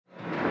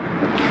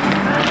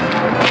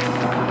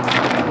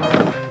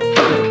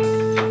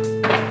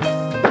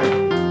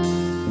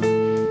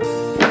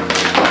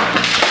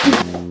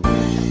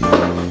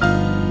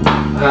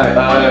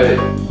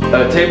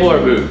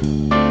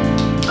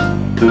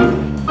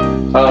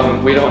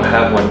We don't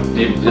have one.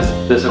 Is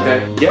this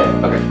okay? Yeah.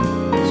 Okay.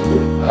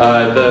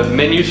 The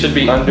menu should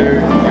be under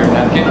your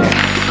napkin.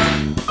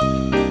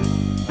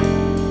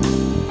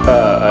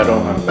 I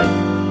don't have that.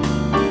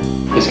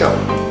 He's gone.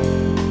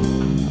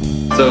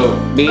 So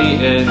me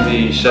and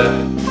the chef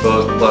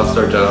both lost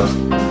our jobs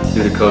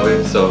due to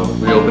COVID, so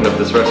we opened up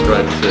this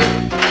restaurant to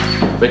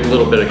make a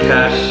little bit of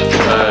cash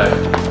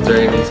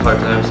during these hard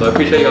times. So I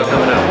appreciate y'all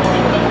coming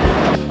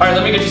out. All right,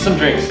 let me get you some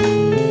drinks.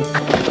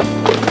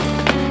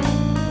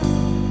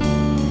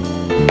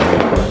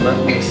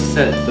 Let me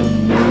set the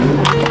mood.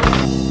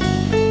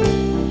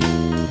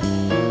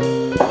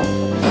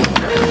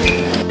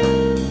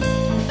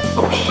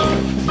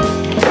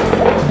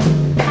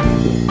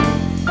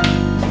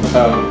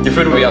 Your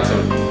food will be out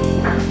soon.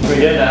 We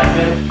get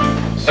napkin?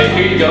 Hey,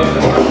 here you go.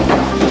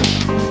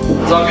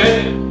 It's all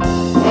good?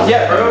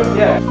 Yeah, bro.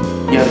 Yeah.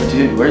 Yo,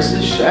 dude, where's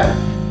the chef?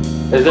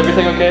 Is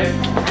everything okay?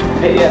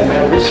 Hey, yeah,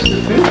 man. Where's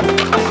the food?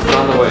 It's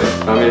on the way.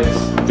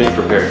 It's being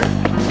prepared.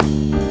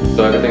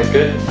 So everything's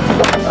good?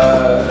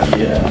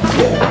 Yeah.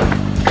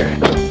 Okay.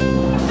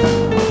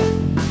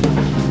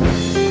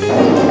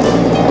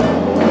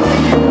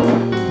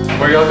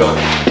 Where y'all going?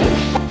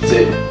 Is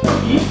it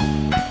eat?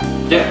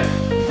 Yeah.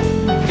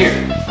 Here.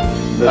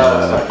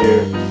 That's not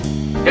here.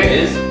 Yeah, it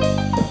is.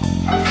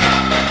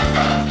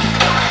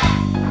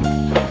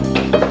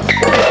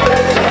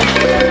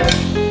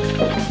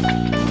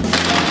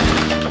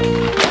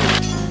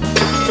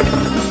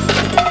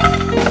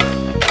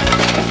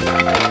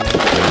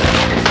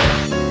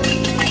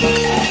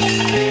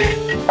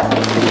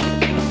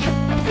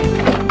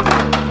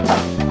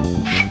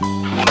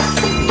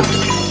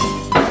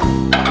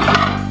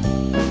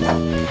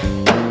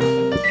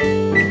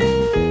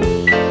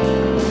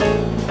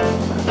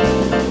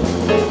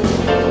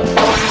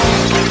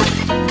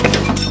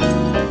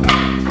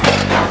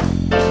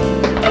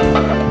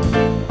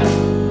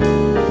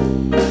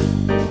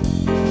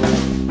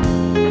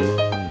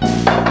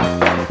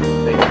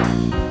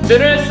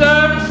 Dinner is served!